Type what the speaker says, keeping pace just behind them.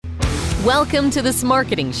Welcome to the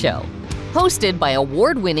Smarketing Show, hosted by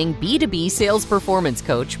award-winning B2B sales performance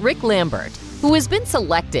coach Rick Lambert, who has been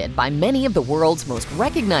selected by many of the world's most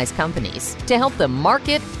recognized companies to help them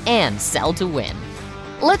market and sell to win.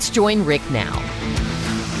 Let's join Rick now.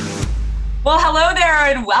 Well, hello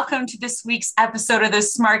there, and welcome to this week's episode of the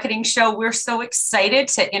Smarketing Show. We're so excited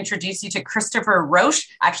to introduce you to Christopher Roche.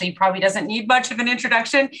 Actually, he probably doesn't need much of an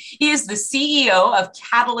introduction. He is the CEO of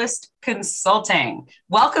Catalyst Consulting.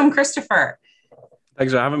 Welcome, Christopher.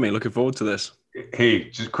 Thanks for having me. Looking forward to this. Hey,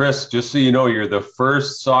 Chris, just so you know, you're the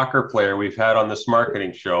first soccer player we've had on the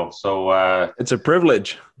Smarketing Show. So it's a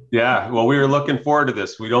privilege. Yeah, well, we were looking forward to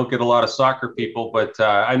this. We don't get a lot of soccer people, but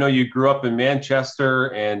I know you grew up in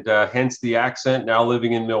Manchester and hence the accent, now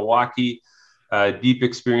living in Milwaukee, deep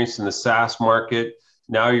experience in the SaaS market.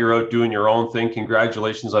 Now you're out doing your own thing.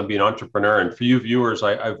 Congratulations on being an entrepreneur. And for you viewers,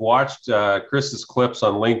 I've watched Chris's clips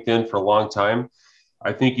on LinkedIn for a long time.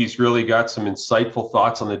 I think he's really got some insightful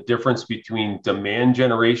thoughts on the difference between demand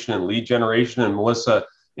generation and lead generation. And Melissa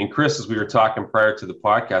and Chris, as we were talking prior to the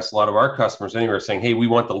podcast, a lot of our customers anyway are saying, hey, we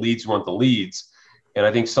want the leads, we want the leads. And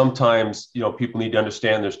I think sometimes, people need to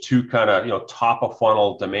understand there's two kind of, top of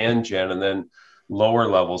funnel demand gen and then lower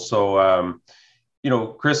levels. So,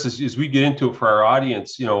 Chris, as we get into it for our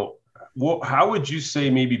audience, how would you say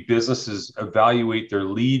maybe businesses evaluate their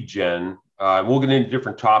lead gen? We'll get into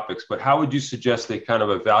different topics, but how would you suggest they kind of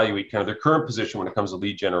evaluate kind of their current position when it comes to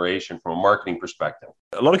lead generation from a marketing perspective?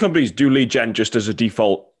 A lot of companies do lead gen just as a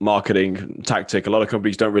default marketing tactic. A lot of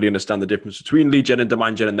companies don't really understand the difference between lead gen and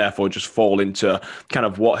demand gen and therefore just fall into kind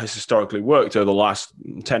of what has historically worked over the last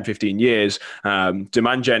 10, 15 years.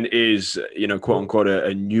 Demand gen is, quote unquote,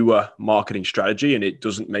 a newer marketing strategy, and it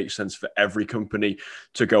doesn't make sense for every company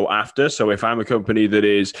to go after. So if I'm a company that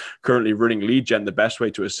is currently running lead gen, the best way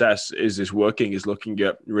to assess is this working is looking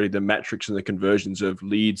at really the metrics and the conversions of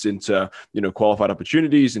leads into, qualified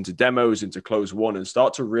opportunities, into demos, into close one, and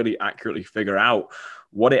start to really accurately figure out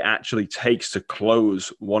what it actually takes to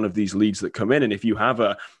close one of these leads that come in. And if you have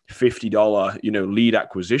a $50, lead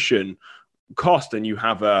acquisition cost and you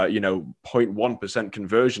have a 0.1%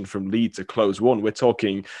 conversion from lead to close one, we're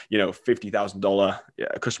talking $50,000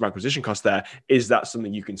 customer acquisition cost there. Is that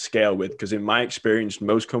something you can scale with? Because in my experience,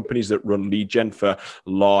 most companies that run lead gen for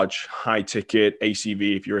large high ticket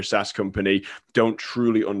ACV, if you're a SaaS company, don't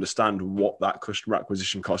truly understand what that customer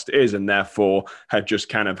acquisition cost is, and therefore have just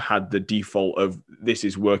kind of had the default of this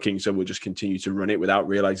is working, so we'll just continue to run it without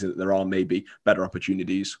realizing that there are maybe better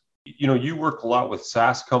opportunities. You work a lot with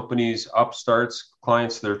SaaS companies, upstarts,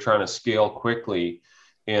 clients that are trying to scale quickly.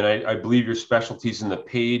 And I believe your specialty is in the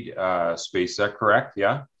paid space. Is that correct?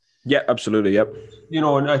 Yeah? Yeah, absolutely. Yep.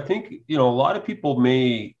 And I think, a lot of people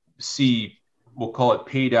may see, we'll call it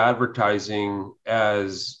paid advertising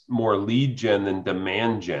as more lead gen than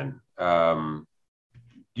demand gen. Do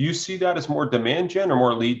you see that as more demand gen or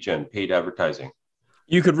more lead gen, paid advertising?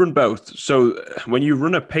 You could run both. So when you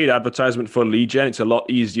run a paid advertisement for lead gen, it's a lot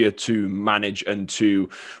easier to manage and to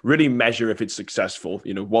really measure if it's successful.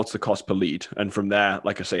 What's the cost per lead? And from there,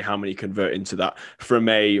 like I say, how many convert into that? From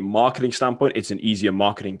a marketing standpoint, it's an easier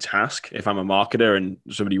marketing task. If I'm a marketer and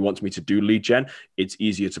somebody wants me to do lead gen, it's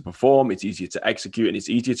easier to perform, it's easier to execute, and it's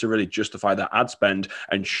easier to really justify that ad spend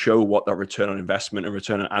and show what that return on investment and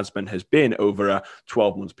return on ad spend has been over a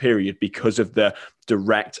 12-month period because of the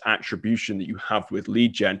direct attribution that you have with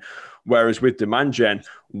lead gen. Whereas with demand gen,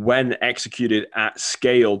 when executed at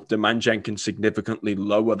scale, demand gen can significantly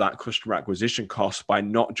lower that customer acquisition cost by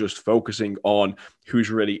not just focusing on who's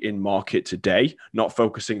really in market today, not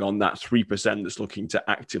focusing on that 3% that's looking to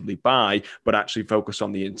actively buy, but actually focus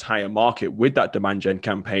on the entire market with that demand gen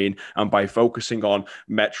campaign. And by focusing on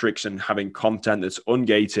metrics and having content that's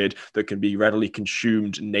ungated, that can be readily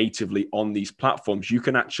consumed natively on these platforms, you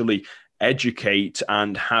can actually educate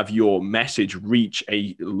and have your message reach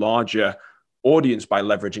a larger audience by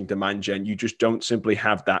leveraging demand gen. You just don't simply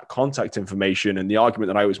have that contact information. And the argument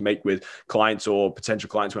that I always make with clients or potential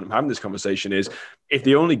clients when I'm having this conversation is, if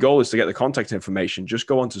the only goal is to get the contact information, just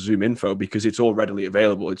go on to Zoom Info because it's all readily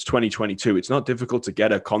available. It's 2022. It's not difficult to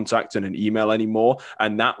get a contact and an email anymore.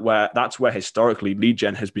 And that's where historically lead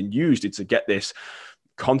gen has been used. It's to get this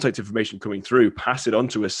contact information coming through, pass it on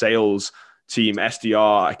to a sales team,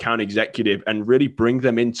 SDR, account executive, and really bring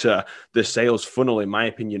them into the sales funnel, in my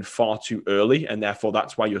opinion, far too early. And therefore,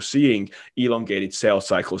 that's why you're seeing elongated sales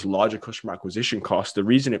cycles, larger customer acquisition costs. The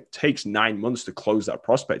reason it takes 9 months to close that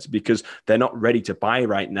prospect is because they're not ready to buy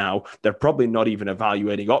right now. They're probably not even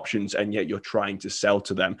evaluating options, and yet you're trying to sell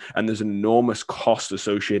to them. And there's an enormous cost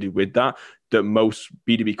associated with that most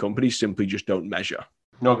B2B companies simply just don't measure.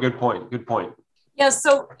 No, good point. Good point. Yeah.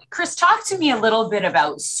 So Chris, talk to me a little bit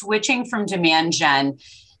about switching from demand gen,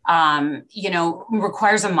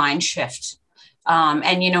 requires a mind shift.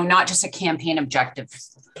 And, not just a campaign objective.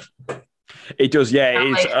 It does, yeah.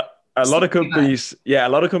 It's Like, a lot of companies, a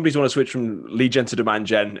lot of companies want to switch from lead gen to demand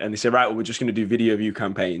gen, and they say, right, well, we're just going to do video view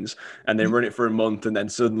campaigns, and they run it for a month, and then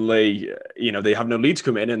suddenly, they have no leads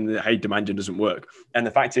come in, and hey, demand gen doesn't work. And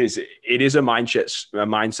the fact is, it is a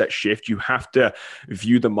mindset shift. You have to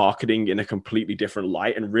view the marketing in a completely different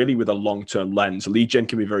light, and really with a long-term lens. Lead gen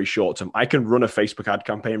can be very short-term. I can run a Facebook ad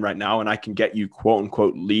campaign right now, and I can get you quote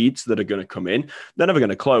unquote leads that are going to come in. They're never going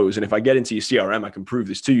to close. And if I get into your CRM, I can prove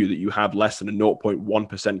this to you that you have less than a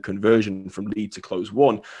 0.1% conversion from lead to close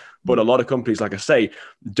one. But a lot of companies, like I say,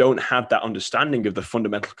 don't have that understanding of the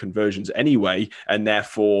fundamental conversions anyway. And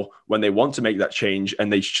therefore, when they want to make that change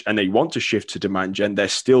and they want to shift to demand gen, they're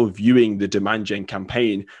still viewing the demand gen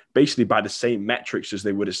campaign basically by the same metrics as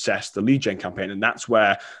they would assess the lead gen campaign. And that's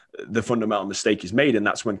where the fundamental mistake is made. And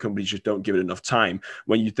that's when companies just don't give it enough time.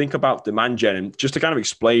 When you think about demand gen, just to kind of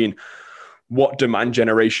explain what demand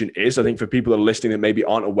generation is, I think for people that are listening that maybe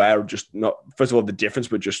aren't aware of just not, first of all, the difference,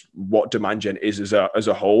 but just what demand gen is as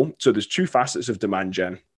a whole. So there's two facets of demand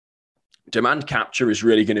gen. Demand capture is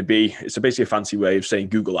really going to be, it's basically a fancy way of saying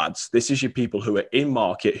Google ads. This is your people who are in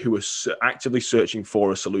market, who are actively searching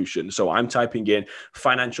for a solution. So I'm typing in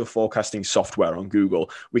financial forecasting software on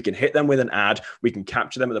Google. We can hit them with an ad. We can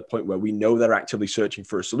capture them at the point where we know they're actively searching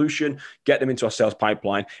for a solution, get them into our sales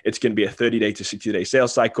pipeline. It's going to be a 30-day to 60-day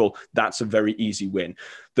sales cycle. That's a very easy win.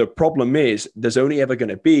 The problem is there's only ever going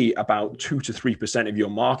to be about 2 to 3% of your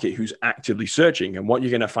market who's actively searching. And what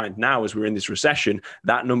you're going to find now as we're in this recession,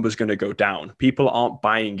 that number's going to go down. People aren't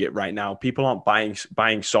buying it right now. People aren't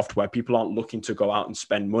buying software. People aren't looking to go out and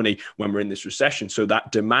spend money when we're in this recession. So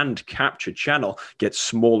that demand capture channel gets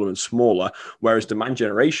smaller and smaller. Whereas demand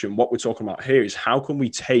generation, what we're talking about here is how can we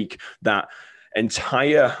take that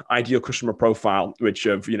entire ideal customer profile, which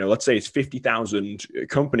of, let's say it's 50,000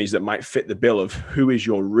 companies that might fit the bill of who is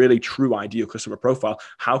your really true ideal customer profile.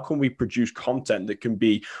 How can we produce content that can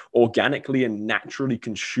be organically and naturally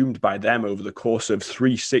consumed by them over the course of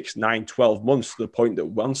 3, 6, 9, 12 months to the point that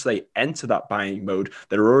once they enter that buying mode,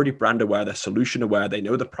 they're already brand aware, they're solution aware, they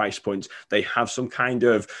know the price points, they have some kind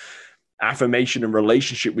of affirmation and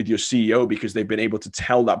relationship with your CEO because they've been able to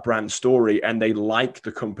tell that brand story and they like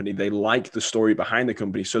the company, they like the story behind the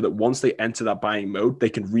company, so that once they enter that buying mode,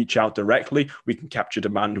 they can reach out directly. We can capture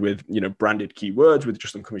demand with, branded keywords, with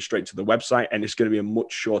just them coming straight to the website, and it's going to be a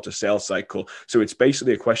much shorter sales cycle. So it's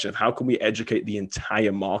basically a question of how can we educate the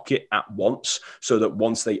entire market at once so that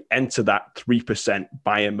once they enter that 3%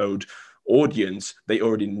 buyer mode audience, they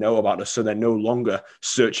already know about us. So they're no longer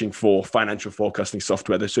searching for financial forecasting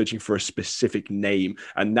software. They're searching for a specific name.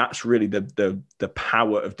 And that's really the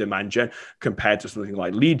power of demand gen compared to something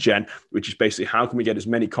like lead gen, which is basically how can we get as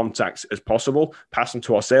many contacts as possible, pass them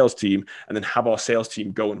to our sales team, and then have our sales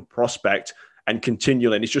team go and prospect and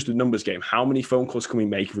continually, and it's just a numbers game. How many phone calls can we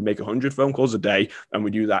make? If we make 100 phone calls a day and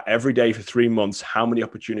we do that every day for 3 months, how many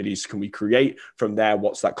opportunities can we create from there?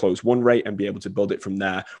 What's that close one rate? And be able to build it from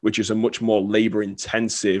there, which is a much more labor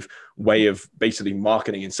intensive way of basically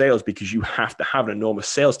marketing and sales, because you have to have an enormous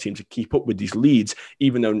sales team to keep up with these leads,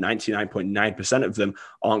 even though 99.9% of them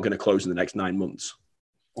aren't going to close in the next 9 months.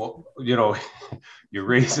 Well, you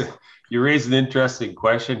raise an interesting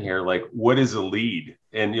question here. Like, what is a lead?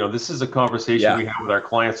 And, this is a conversation we have with our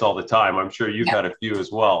clients all the time. I'm sure you've had a few as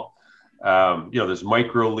well. There's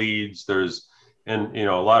micro leads, and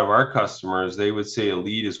a lot of our customers, they would say a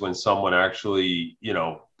lead is when someone actually,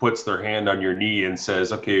 puts their hand on your knee and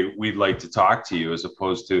says, okay, we'd like to talk to you, as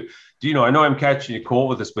opposed to, I know I'm catching you cold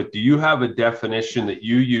with this, but do you have a definition that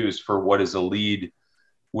you use for what is a lead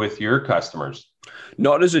with your customers?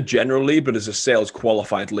 Not as a general lead, but as a sales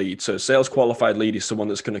qualified lead. So a sales qualified lead is someone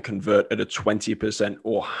that's going to convert at a 20%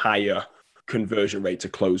 or higher conversion rate to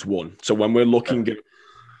close one. So when we're looking at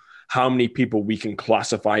how many people we can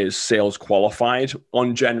classify as sales qualified,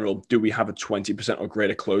 on general, do we have a 20% or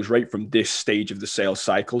greater close rate from this stage of the sales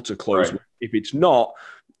cycle to close? Right. If it's not,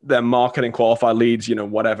 then marketing qualified leads,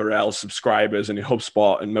 whatever else, subscribers, and in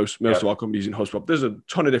HubSpot, and most of our companies in HubSpot, there's a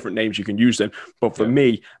ton of different names you can use them. But for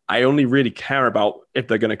me, I only really care about if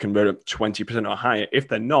they're going to convert at 20% or higher. If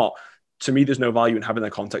they're not, to me, there's no value in having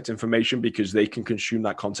their contact information, because they can consume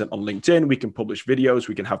that content on LinkedIn. We can publish videos.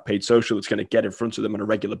 We can have paid social that's going to get in front of them on a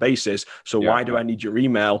regular basis. So why do I need your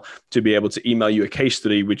email to be able to email you a case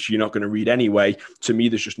study, which you're not going to read anyway? To me,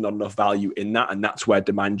 there's just not enough value in that. And that's where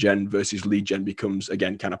demand gen versus lead gen becomes,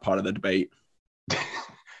 again, kind of part of the debate.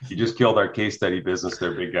 You just killed our case study business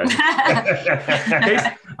there, big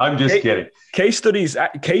guy. I'm just kidding. Case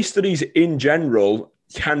studies in general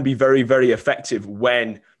can be very, very effective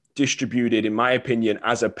when distributed, in my opinion,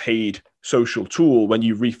 as a paid social tool when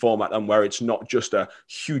you reformat them, where it's not just a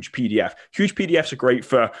huge PDF. Huge PDFs are great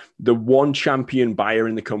for the one champion buyer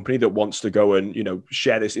in the company that wants to go and,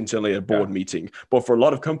 share this internally at a board meeting. But for a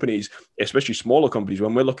lot of companies, especially smaller companies,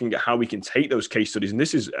 when we're looking at how we can take those case studies, and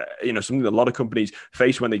this is, something that a lot of companies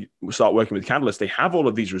face when they start working with Canvas, they have all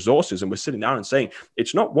of these resources and we're sitting down and saying,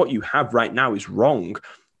 it's not what you have right now is wrong,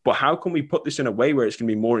 but how can we put this in a way where it's going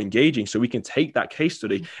to be more engaging so we can take that case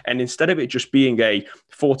study and instead of it just being a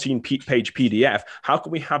 14-page PDF, how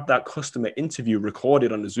can we have that customer interview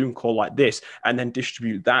recorded on a Zoom call like this and then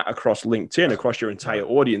distribute that across LinkedIn, across your entire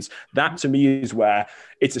audience? That to me is where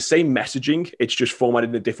it's the same messaging, it's just formatted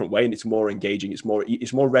in a different way and it's more engaging, it's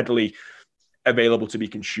more readily available to be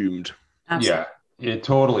consumed. Absolutely. Yeah,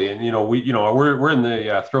 totally. And, we're in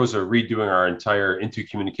the throes of redoing our entire Into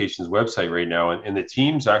Communications website right now. And the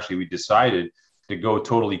teams, actually, we decided to go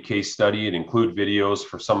totally case study and include videos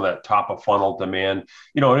for some of that top of funnel demand.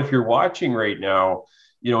 And if you're watching right now,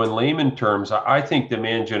 in layman terms, I think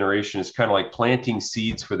demand generation is kind of like planting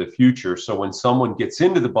seeds for the future. So when someone gets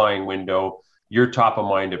into the buying window, you're top of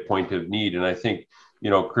mind at point of need. And I think,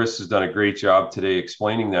 Chris has done a great job today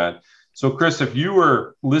explaining that. So, Chris, if you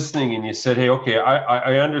were listening and you said, hey, okay,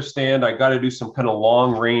 I understand, I got to do some kind of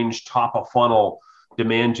long range top of funnel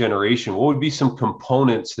demand generation, what would be some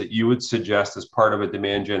components that you would suggest as part of a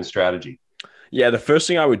demand gen strategy? Yeah, the first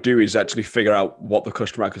thing I would do is actually figure out what the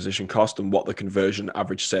customer acquisition cost and what the conversion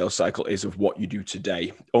average sales cycle is of what you do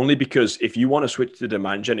today. Only because if you want to switch to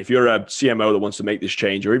demand gen, if you're a CMO that wants to make this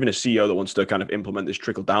change, or even a CEO that wants to kind of implement this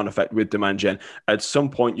trickle down effect with demand gen, at some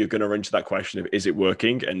point you're going to run into that question of, is it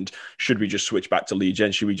working? And should we just switch back to lead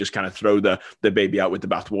gen? Should we just kind of throw the baby out with the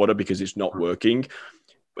bathwater because it's not working?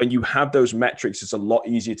 When you have those metrics, it's a lot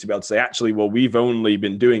easier to be able to say, actually, well, we've only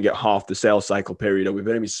been doing it half the sales cycle period, or we've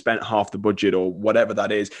only spent half the budget, or whatever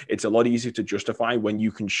that is. It's a lot easier to justify when you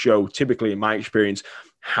can show, typically in my experience,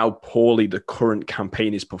 how poorly the current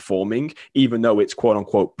campaign is performing, even though it's quote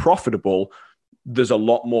unquote profitable. There's a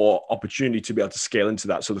lot more opportunity to be able to scale into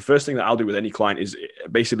that. So the first thing that I'll do with any client is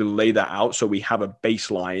basically lay that out so we have a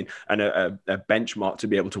baseline and a benchmark to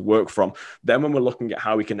be able to work from. Then when we're looking at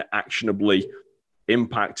how we can actionably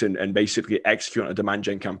impact and basically execute on a demand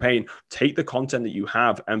gen campaign, take the content that you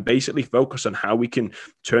have and basically focus on how we can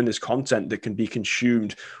turn this content that can be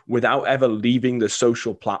consumed without ever leaving the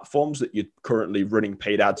social platforms that you're currently running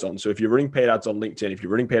paid ads on. So if you're running paid ads on LinkedIn, if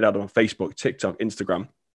you're running paid ads on Facebook, TikTok, Instagram,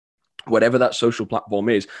 whatever that social platform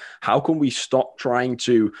is, how can we stop trying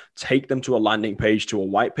to take them to a landing page, to a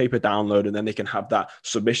white paper download, and then they can have that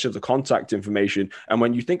submission of the contact information? And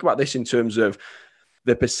when you think about this in terms of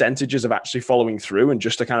the percentages of actually following through, and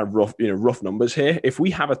just to kind of rough numbers here, if we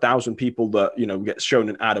have 1,000 people that, get shown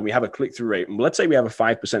an ad and we have a click-through rate, and let's say we have a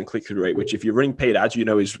 5% click-through rate, which if you're running paid ads,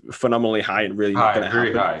 is phenomenally high and really not going to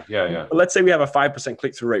happen. Very high. Yeah. But let's say we have a 5%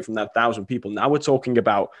 click-through rate from that 1,000 people. Now we're talking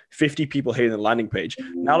about 50 people hitting the landing page.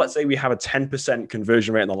 Now let's say we have a 10%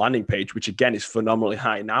 conversion rate on the landing page, which again is phenomenally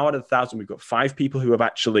high. Now out of 1,000, we've got 5 people who have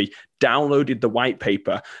actually downloaded the white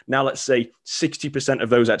paper. Now let's say 60% of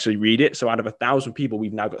those actually read it. So out of 1,000 people,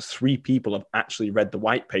 we've now got 3 people have actually read the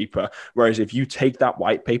white paper. Whereas if you take that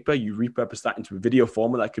white paper, you repurpose that into a video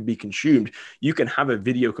format that could be consumed, you can have a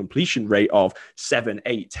video completion rate of 7,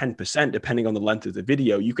 8, 10%, depending on the length of the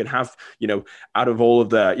video. You can have, out of all of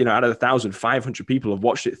the, out of 1,500 people have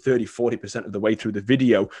watched it 30, 40% of the way through the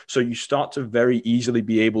video. So you start to very easily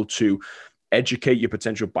be able to educate your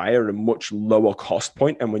potential buyer at a much lower cost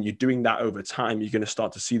point. And when you're doing that over time, you're going to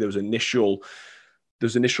start to see those initial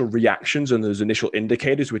reactions and those initial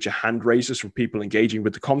indicators, which are hand raisers from people engaging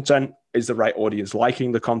with the content. Is the right audience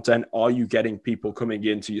liking the content? Are you getting people coming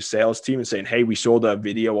into your sales team and saying, hey, we saw the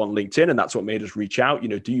video on LinkedIn and that's what made us reach out?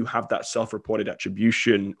 Do you have that self-reported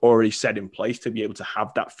attribution already set in place to be able to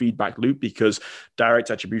have that feedback loop? Because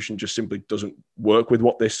direct attribution just simply doesn't work with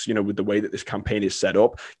what this, with the way that this campaign is set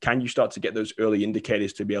up. Can you start to get those early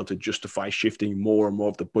indicators to be able to justify shifting more and more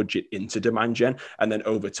of the budget into demand gen? And then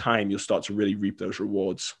over time, you'll start to really reap those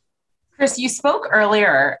rewards. Chris, you spoke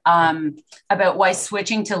earlier about why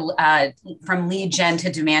switching to from lead gen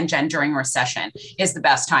to demand gen during recession is the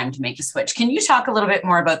best time to make the switch. Can you talk a little bit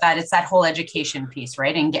more about that? It's that whole education piece,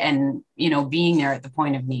 right? And being there at the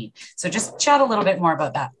point of need. So just chat a little bit more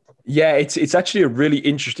about that. Yeah, it's actually a really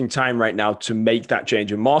interesting time right now to make that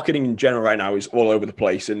change. And marketing in general right now is all over the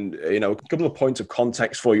place. And, a couple of points of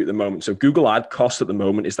context for you at the moment. So Google ad cost at the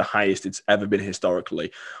moment is the highest it's ever been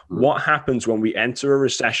historically. What happens when we enter a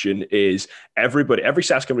recession is every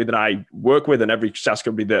SaaS company that I work with and every SaaS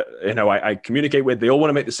company that, I communicate with, they all want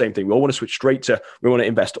to make the same thing. We all want to switch straight to, we want to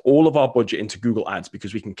invest all of our budget into Google ads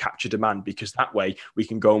because we can capture demand, because that way we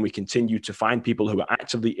can go and we continue to find people who are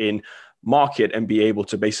actively in market and be able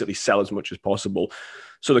to basically sell as much as possible.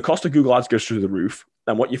 So the cost of Google ads goes through the roof.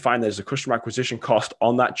 And what you find is the customer acquisition cost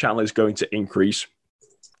on that channel is going to increase.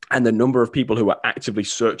 And the number of people who are actively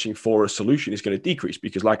searching for a solution is going to decrease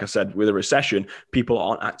because, like I said, with a recession, people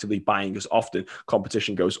aren't actively buying as often.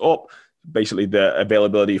 Competition goes up. Basically, the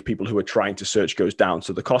availability of people who are trying to search goes down.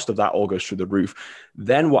 So the cost of that all goes through the roof.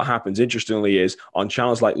 Then what happens, interestingly, is on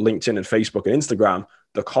channels like LinkedIn and Facebook and Instagram,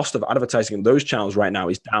 the cost of advertising in those channels right now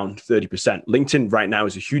is down 30%. LinkedIn right now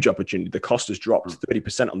is a huge opportunity. The cost has dropped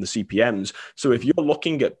 30% on the CPMs. So if you're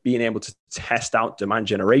looking at being able to test out demand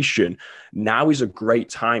generation, now is a great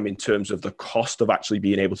time in terms of the cost of actually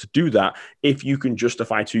being able to do that. If you can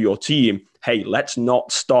justify to your team, hey, let's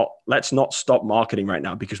not stop marketing right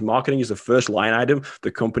now, because marketing is the first line item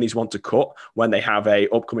that companies want to cut when they have a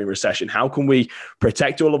upcoming recession. How can we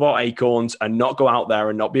protect all of our acorns and not go out there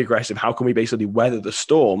and not be aggressive? How can we basically weather the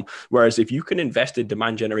storm? Whereas if you can invest in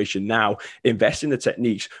demand generation now, invest in the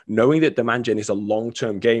techniques, knowing that demand gen is a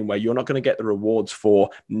long-term game where you're not going to get the rewards for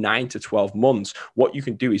 9 to 12 months, what you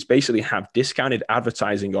can do is basically have discounted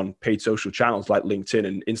advertising on paid social channels like LinkedIn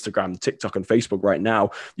and Instagram, TikTok and Facebook right now.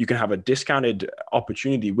 You can have a discounted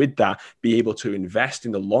opportunity with that, be able to invest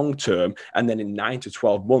in the long term, and then in 9 to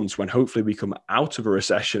 12 months, when hopefully we come out of a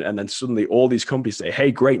recession and then suddenly all these companies say, hey,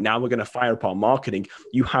 great, now we're going to fire up our marketing,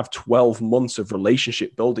 you have 12 months of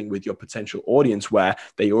relationship building with your potential audience where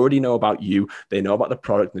they already know about you, they know about the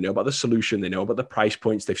product, they know about the solution, they know about the price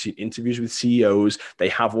points, they've seen interviews with CEOs, they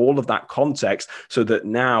have all of that context, so that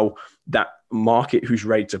now that market who's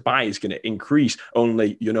ready to buy is going to increase.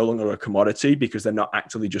 Only you're no longer a commodity because they're not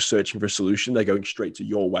actively just searching for a solution. They're going straight to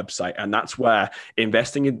your website. And that's where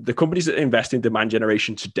investing in the companies that invest in demand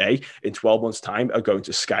generation today, in 12 months time, are going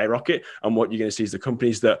to skyrocket. And what you're going to see is the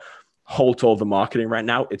companies that halt all the marketing right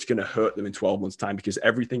now, it's going to hurt them in 12 months time, because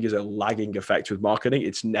everything is a lagging effect with marketing.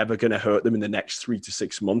 It's never going to hurt them in the next 3 to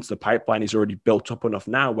 6 months. The pipeline is already built up enough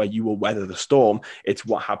now where you will weather the storm. It's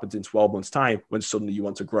what happens in 12 months time when suddenly you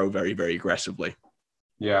want to grow very, very aggressively.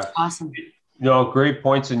 Yeah. Awesome. Great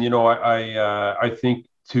points. And, I think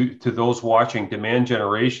to those watching, demand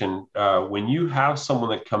generation, when you have someone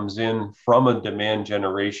that comes in from a demand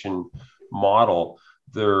generation model,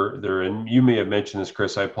 and you may have mentioned this,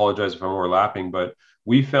 Chris, I apologize if I'm overlapping, but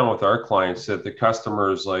we found with our clients that the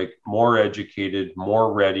customer is like more educated,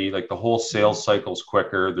 more ready, like the whole sales cycle's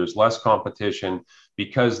quicker, there's less competition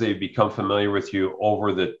because they've become familiar with you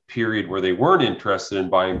over the period where they weren't interested in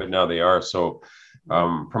buying, but now they are. So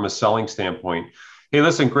from a selling standpoint, hey,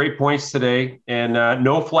 listen, great points today, and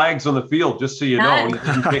no flags on the field, just so you know. You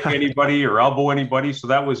didn't pick anybody or elbow anybody, so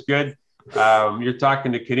that was good. You're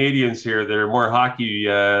talking to Canadians here. They're more hockey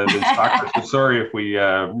than soccer. So sorry if we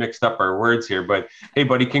mixed up our words here. But hey,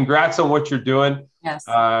 buddy, congrats on what you're doing. Yes.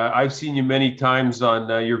 I've seen you many times on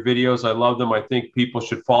your videos. I love them. I think people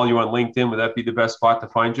should follow you on LinkedIn. Would that be the best spot to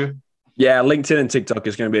find you? Yeah, LinkedIn and TikTok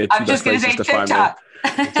is going to be the best places to find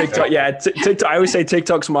me. TikTok, yeah. TikTok. I always say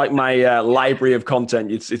TikTok's my library of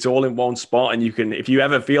content. It's all in one spot, and you can, if you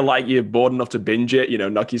ever feel like you're bored enough to binge it,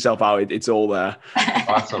 knock yourself out. It's all there.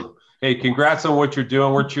 Awesome. Hey, congrats on what you're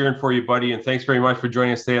doing. We're cheering for you, buddy. And thanks very much for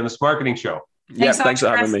joining us today on the Smarketing Show. Thanks for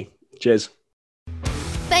having me. Cheers.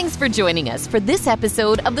 Thanks for joining us for this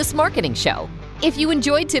episode of the Smarketing Show. If you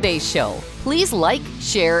enjoyed today's show, please like,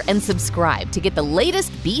 share, and subscribe to get the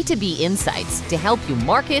latest B2B insights to help you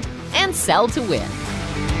market and sell to win.